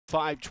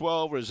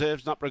5:12,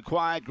 reserves not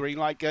required. Green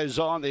light goes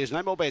on. There's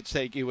no more bets,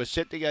 thank you. We're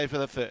set to go for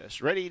the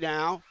first. Ready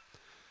now.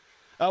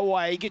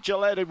 Away, Get You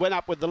Loaded went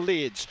up with the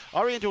lids.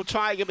 Oriental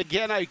Tiger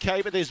began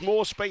okay, but there's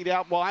more speed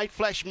out wide.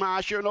 Flash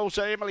Marsha and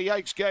also Emily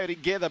Oakes go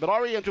together. But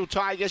Oriental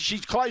Tiger,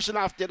 she's close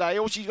enough today.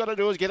 All she's got to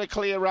do is get a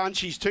clear run.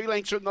 She's 2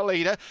 lengths from the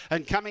leader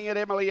and coming at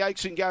Emily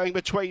Oakes and going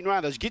between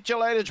runners. Get You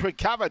Loaded's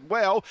recovered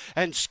well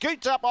and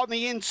scoots up on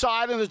the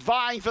inside and is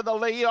vying for the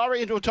lead.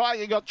 Oriental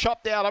Tiger got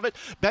chopped out of it.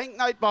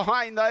 Banknote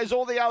behind those.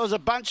 All the others are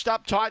bunched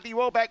up tightly.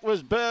 Well back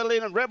was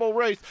Berlin and Rebel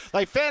Ruth.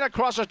 They fan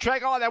across the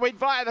track. Oh, they went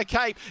via the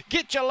Cape.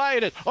 Get You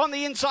Loaded on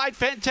the inside,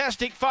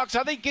 Fantastic Fox.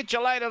 I think Get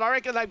You Loaded. I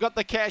reckon they've got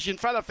the cash in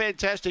front of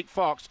Fantastic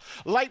Fox.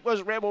 Late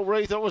was Rebel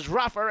Ruth. It was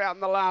rougher out in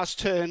the last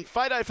turn.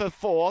 Photo for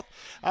fourth.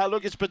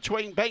 Look, it's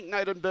between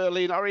Banknote and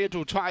Berlin.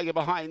 Oriental Tiger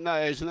behind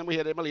those. And then we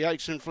had Emily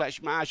Oakes and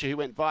Flash Marsha who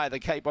went via the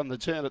Cape on the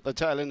turn at the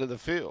tail end of the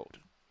field.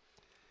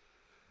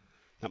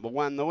 Number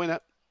 1, the winner.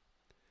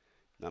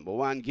 Number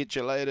 1, Get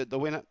You Loaded, the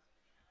winner.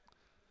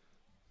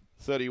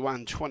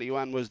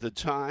 31:21 was the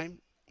time.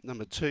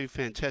 Number 2,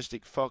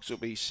 Fantastic Fox will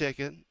be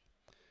second.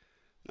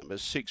 Number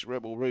 6,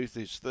 Rebel Ruth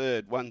is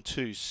third.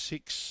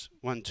 126.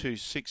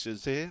 126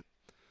 is there.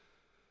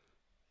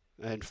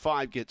 And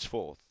 5 gets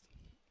fourth.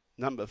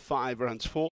 Number 5 runs fourth.